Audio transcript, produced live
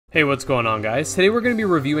Hey, what's going on, guys? Today we're going to be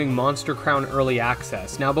reviewing Monster Crown Early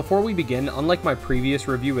Access. Now, before we begin, unlike my previous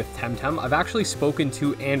review with Temtem, I've actually spoken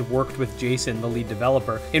to and worked with Jason, the lead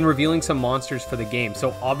developer, in revealing some monsters for the game.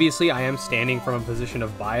 So obviously I am standing from a position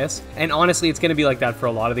of bias, and honestly it's going to be like that for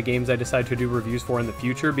a lot of the games I decide to do reviews for in the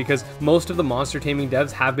future, because most of the Monster Taming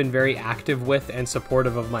devs have been very active with and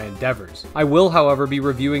supportive of my endeavors. I will, however, be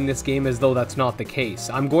reviewing this game as though that's not the case.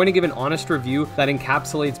 I'm going to give an honest review that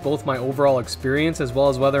encapsulates both my overall experience as well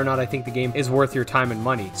as whether or not I think the game is worth your time and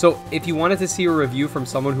money. So if you wanted to see a review from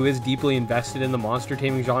someone who is deeply invested in the monster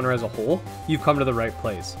taming genre as a whole, you've come to the right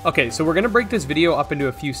place. Okay, so we're going to break this video up into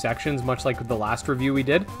a few sections, much like the last review we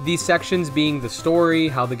did. These sections being the story,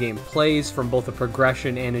 how the game plays from both a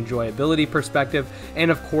progression and enjoyability perspective, and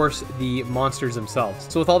of course the monsters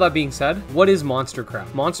themselves. So with all that being said, what is Monster Crown?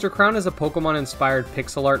 Monster Crown is a Pokemon-inspired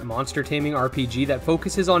pixel art monster taming RPG that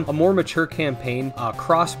focuses on a more mature campaign,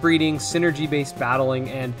 crossbreeding, synergy-based battling,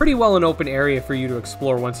 and pretty well an open area for you to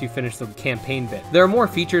explore once you finish the campaign bit. There are more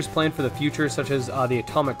features planned for the future, such as the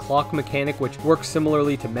atomic clock mechanic, which works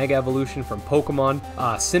similarly to Mega Evolution from Pokemon,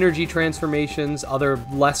 synergy transformations, other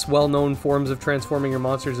less well-known forms of transforming your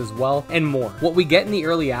monsters as well, and more. What we get in the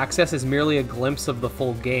early access is merely a glimpse of the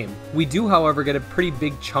full game. We do, however, get a pretty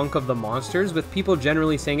big chunk of the monsters, with people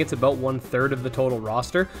generally saying it's about 1/3 of the total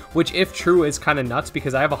roster, which if true is kind of nuts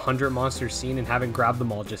because I have 100 monsters seen and haven't grabbed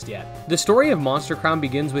them all just yet. The story of Monster Crown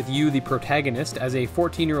begins with you, the protagonist, as a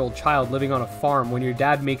 14-year-old child living on a farm when your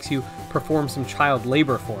dad makes you perform some child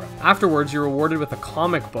labor for him. Afterwards, you're rewarded with a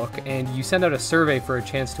comic book and you send out a survey for a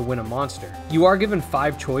chance to win a monster. You are given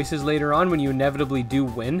 5 choices later on when you inevitably do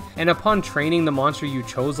win, and upon training the monster you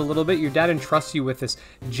chose a little bit, your dad entrusts you with this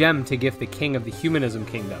gem to gift the king of the Humanism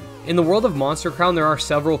Kingdom. In the world of Monster Crown, there are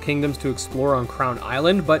several kingdoms to explore on Crown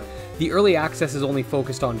Island, but the early access is only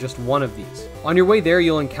focused on just one of these. On your way there,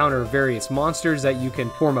 you'll encounter various monsters that you can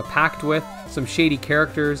form a pact with, some shady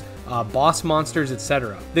characters, boss monsters,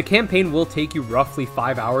 etc. The campaign will take you roughly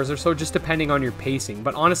 5 hours or so, just depending on your pacing,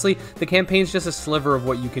 but honestly, the campaign's just a sliver of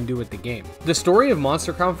what you can do with the game. The story of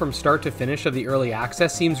Monster Crown from start to finish of the early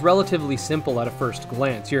access seems relatively simple at a first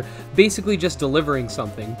glance. You're basically just delivering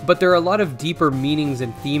something, but there are a lot of deeper meanings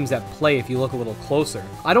and themes at play if you look a little closer.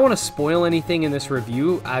 I don't want to spoil anything in this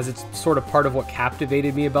review, as it's sort of part of what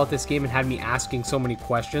captivated me about this game and had me asking so many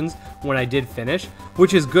questions when I did finish,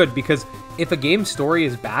 which is good because if a game's story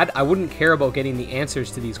is bad, I wouldn't care about getting the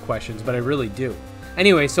answers to these questions, but I really do.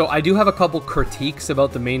 Anyway, so I do have a couple critiques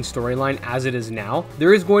about the main storyline as it is now.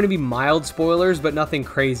 There is going to be mild spoilers, but nothing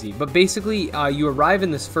crazy. But basically, you arrive in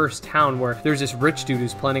this first town where there's this rich dude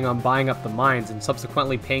who's planning on buying up the mines and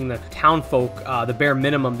subsequently paying the townfolk the bare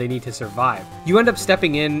minimum they need to survive. You end up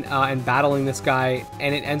stepping in and battling this guy,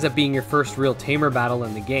 and it ends up being your first real tamer battle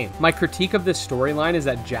in the game. My critique of this storyline is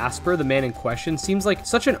that Jasper, the man in question, seems like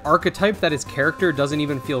such an archetype that his character doesn't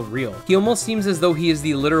even feel real. He almost seems as though he is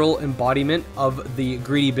the literal embodiment of the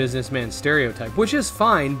greedy businessman stereotype, which is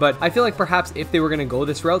fine, but I feel like perhaps if they were going to go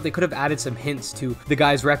this route, they could have added some hints to the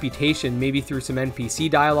guy's reputation, maybe through some NPC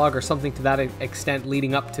dialogue or something to that extent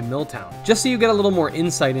leading up to Milltown, just so you get a little more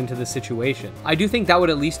insight into the situation. I do think that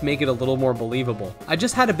would at least make it a little more believable. I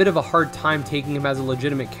just had a bit of a hard time taking him as a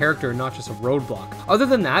legitimate character and not just a roadblock. Other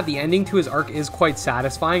than that, the ending to his arc is quite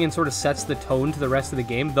satisfying and sort of sets the tone to the rest of the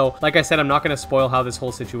game, though like I said, I'm not going to spoil how this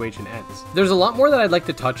whole situation ends. There's a lot more that I'd like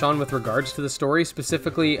to touch on with regards to the story,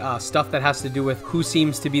 specifically stuff that has to do with who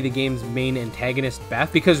seems to be the game's main antagonist,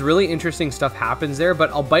 Beth, because really interesting stuff happens there, but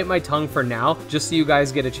I'll bite my tongue for now just so you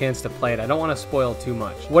guys get a chance to play it. I don't want to spoil too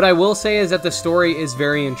much. What I will say is that the story is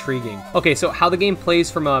very intriguing. Okay, so how the game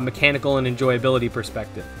plays from a mechanical and enjoyability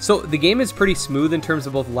perspective. So the game is pretty smooth in terms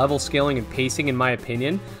of both level scaling and pacing, in my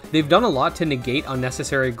opinion. They've done a lot to negate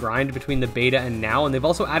unnecessary grind between the beta and now, and they've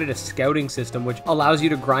also added a scouting system which allows you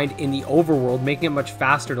to grind in the overworld, making it much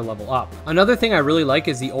faster to level up. Another thing I really like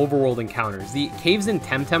is the overworld encounters. The caves in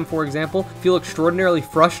Temtem, for example, feel extraordinarily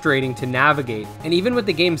frustrating to navigate, and even with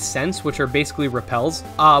the game's sense, which are basically repels,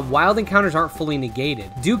 wild encounters aren't fully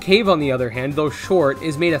negated. Dew Cave, on the other hand, though short,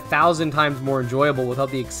 is made 1,000 times more enjoyable without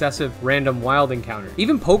the excessive random wild encounters.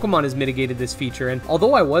 Even Pokemon has mitigated this feature, and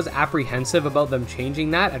although I was apprehensive about them changing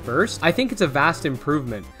that at first, I think it's a vast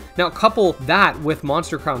improvement. Now couple that with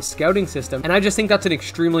Monster Crown's scouting system, and I just think that's an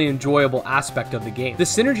extremely enjoyable aspect of the game. The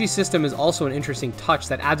synergy system is also an interesting touch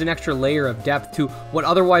that adds an extra layer of depth to what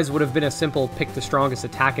otherwise would have been a simple pick the strongest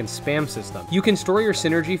attack and spam system. You can store your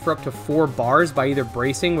synergy for up to 4 bars by either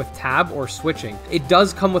bracing with tab or switching. It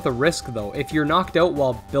does come with a risk though. If you're knocked out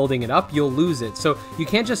while building it up, you'll lose it, so you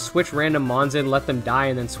can't just switch random mons in, let them die,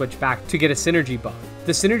 and then switch back to get a synergy buff.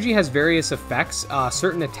 The synergy has various effects.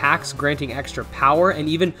 Certain attacks granting extra power, and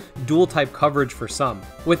even dual type coverage for some.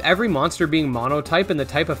 With every monster being monotype and the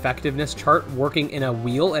type effectiveness chart working in a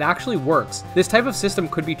wheel, it actually works. This type of system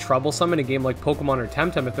could be troublesome in a game like Pokemon or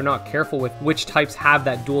Temtem if they're not careful with which types have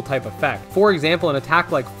that dual type effect. For example, an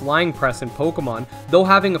attack like Flying Press in Pokemon, though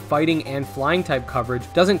having a fighting and flying type coverage,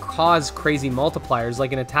 doesn't cause crazy multipliers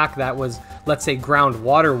like an attack that was, let's say, Ground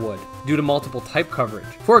Water would, due to multiple type coverage.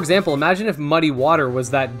 For example, imagine if Muddy Water was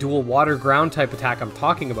that dual water ground type attack I'm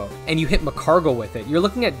talking about, and you hit Macargo with it. You're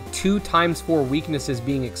looking at 2 times 4 weaknesses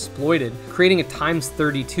being exploited, creating a times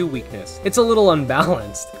 32 weakness. It's a little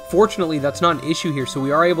unbalanced. Fortunately, that's not an issue here, so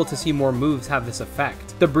we are able to see more moves have this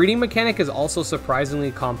effect. The breeding mechanic is also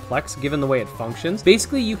surprisingly complex given the way it functions.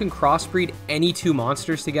 Basically, you can crossbreed any 2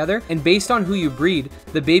 monsters together, and based on who you breed,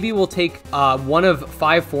 the baby will take one of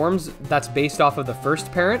 5 forms that's based off of the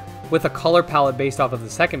first parent, with a color palette based off of the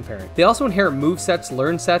second parent. They also inherit movesets,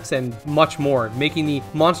 learn sets, and much more, making the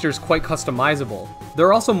monsters quite customizable. There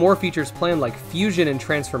are also more features planned like fusion and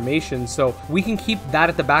transformation, so we can keep that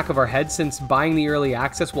at the back of our head since buying the early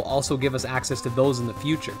access will also give us access to those in the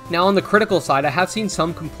future. Now on the critical side, I have seen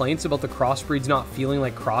some complaints about the crossbreeds not feeling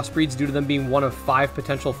like crossbreeds due to them being one of 5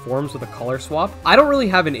 potential forms with a color swap. I don't really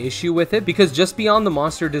have an issue with it because just beyond the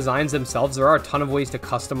monster designs themselves, there are a ton of ways to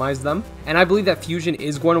customize them, and I believe that fusion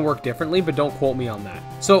is going to work differently, but don't quote me on that.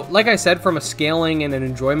 So like I said, from a scaling and an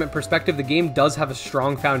enjoyment perspective, the game does have a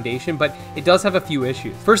strong foundation, but it does have a few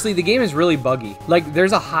issues. Firstly, the game is really buggy. Like,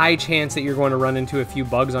 there's a high chance that you're going to run into a few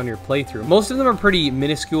bugs on your playthrough. Most of them are pretty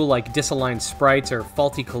minuscule, like disaligned sprites or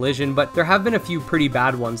faulty collision, but there have been a few pretty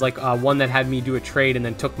bad ones, like one that had me do a trade and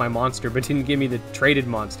then took my monster but didn't give me the traded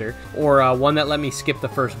monster, or one that let me skip the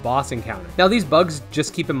first boss encounter. Now, these bugs,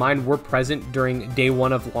 just keep in mind, were present during day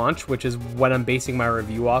 1 of launch, which is what I'm basing my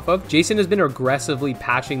review off of. Jason has been aggressively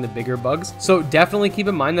patching the bigger bugs, so definitely keep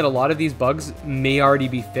in mind that a lot of these bugs may already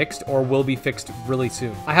be fixed or will be fixed really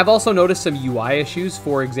soon. I have also noticed some UI issues.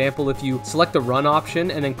 For example, if you select the run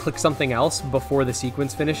option and then click something else before the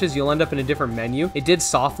sequence finishes, you'll end up in a different menu. It did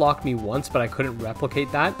soft lock me once, but I couldn't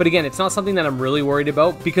replicate that. But again, it's not something that I'm really worried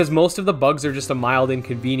about because most of the bugs are just a mild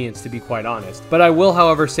inconvenience, to be quite honest. But I will,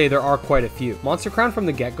 however, say there are quite a few. Monster Crown from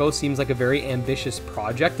the get-go seems like a very ambitious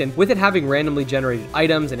project, and with it having randomly generated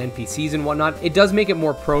items and NPCs and whatnot, it does make it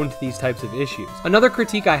more prone to these types of issues. Another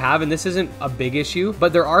critique I have, and this isn't a big issue,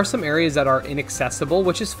 but there are some areas that are inaccessible,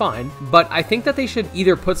 which is fine, but I think that they should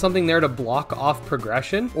either put something there to block off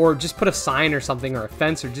progression, or just put a sign or something, or a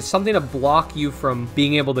fence, or just something to block you from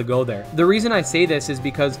being able to go there. The reason I say this is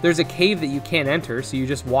because there's a cave that you can't enter, so you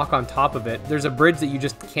just walk on top of it. There's a bridge that you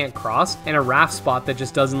just can't cross, and a raft spot that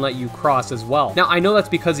just doesn't let you cross as well. Now, I know that's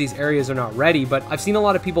because these areas are not ready, but I've seen a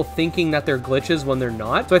lot of people thinking that they're glitches when they're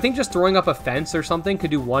not, so I think just throwing up a fence or something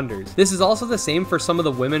could do wonders. This is also the same for some of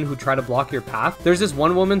the women who try to block your path. There's this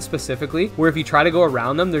one woman specifically where if you try to go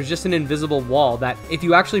around them, there's just an invisible wall that if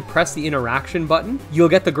you actually press the interaction button, you'll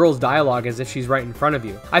get the girl's dialogue as if she's right in front of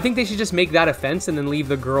you. I think they should just make that a fence and then leave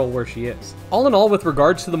the girl where she is. All in all, with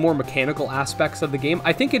regards to the more mechanical aspects of the game,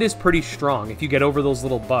 I think it is pretty strong if you get over those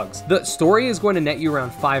little bugs. The story is going to net you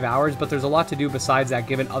around 5 hours, but there's a lot to do besides that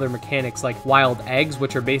given other mechanics like wild eggs,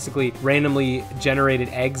 which are basically randomly generated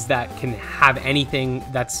eggs that can have anything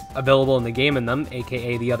that's available in the game in them,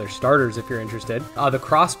 aka the other starters if you're interested. The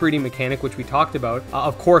crossbreeding mechanic, which we talked about,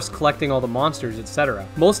 of course, collecting all the monsters, etc.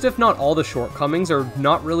 Most if not all the shortcomings are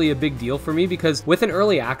not really a big deal for me because with an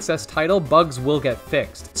early access title, bugs will get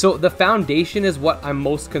fixed. So the foundation is what I'm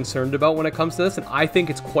most concerned about when it comes to this, and I think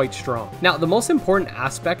it's quite strong. Now, the most important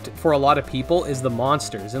aspect for a lot of people is the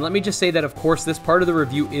monsters, and let me just say that of course this part of the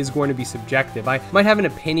review is going to be subjective. I might have an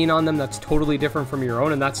opinion on them that's totally different from your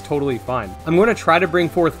own, and that's totally fine. I'm going to try to bring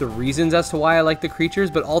forth the reasons as to why I like the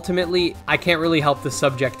creatures, but ultimately I can't really help the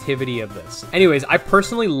subjectivity of this. Anyways, I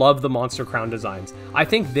personally love the Monster Crown designs. I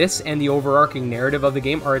think this and the overarching narrative of the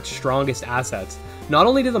game are its strongest assets. Not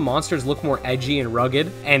only do the monsters look more edgy and rugged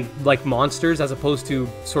and like monsters as opposed to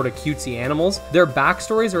sort of cutesy animals, their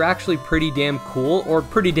backstories are actually pretty damn cool or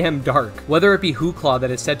pretty damn dark. Whether it be Hooclaw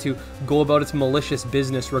that is said to go about its malicious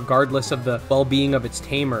business regardless of the well-being of its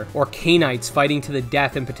tamer, or Canites fighting to the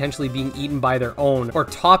death and potentially being eaten by their own, or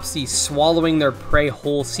Topsy swallowing their prey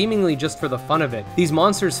whole seemingly just for the fun of it. These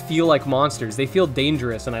monsters feel like monsters. They feel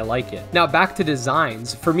dangerous and I like it. Now back to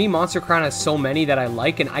designs. For me, Monster Crown has so many that I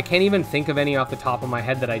like and I can't even think of any off the top of my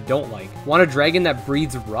head that I don't like. Want a dragon that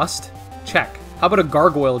breathes rust? Check. How about a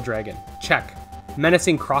gargoyle dragon? Check.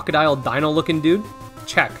 Menacing crocodile dino looking dude?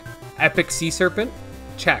 Check. Epic sea serpent?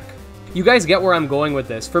 Check. You guys get where I'm going with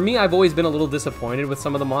this. For me, I've always been a little disappointed with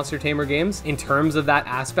some of the Monster Tamer games in terms of that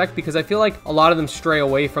aspect, because I feel like a lot of them stray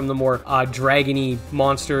away from the more dragony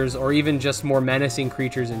monsters or even just more menacing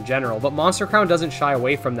creatures in general. But Monster Crown doesn't shy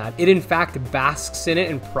away from that. It in fact basks in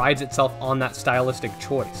it and prides itself on that stylistic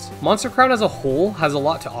choice. Monster Crown as a whole has a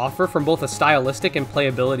lot to offer from both a stylistic and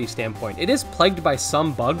playability standpoint. It is plagued by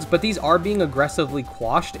some bugs, but these are being aggressively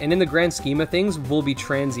quashed, and in the grand scheme of things will be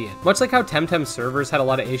transient. Much like how Temtem servers had a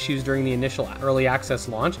lot of issues during the initial early access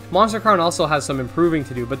launch, Monster Crown also has some improving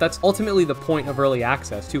to do, but that's ultimately the point of early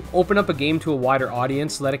access, to open up a game to a wider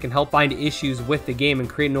audience so that it can help find issues with the game and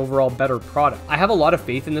create an overall better product. I have a lot of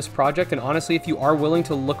faith in this project, and honestly, if you are willing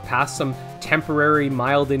to look past some temporary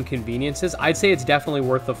mild inconveniences, I'd say it's definitely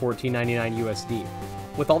worth the $14.99 USD.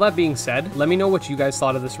 With all that being said, let me know what you guys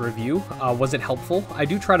thought of this review. Was it helpful? I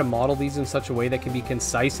do try to model these in such a way that can be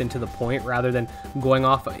concise and to the point rather than going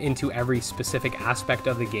off into every specific aspect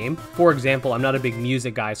of the game. For example, I'm not a big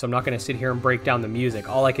music guy, so I'm not going to sit here and break down the music.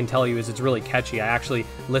 All I can tell you is it's really catchy. I actually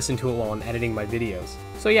listen to it while I'm editing my videos.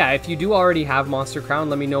 So yeah, if you do already have Monster Crown,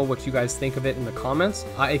 let me know what you guys think of it in the comments.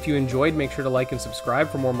 If you enjoyed, make sure to like and subscribe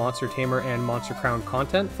for more Monster Tamer and Monster Crown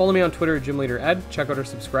content. Follow me on Twitter at GymLeaderEd. Check out our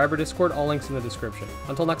subscriber Discord, all links in the description.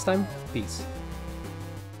 Until next time, peace.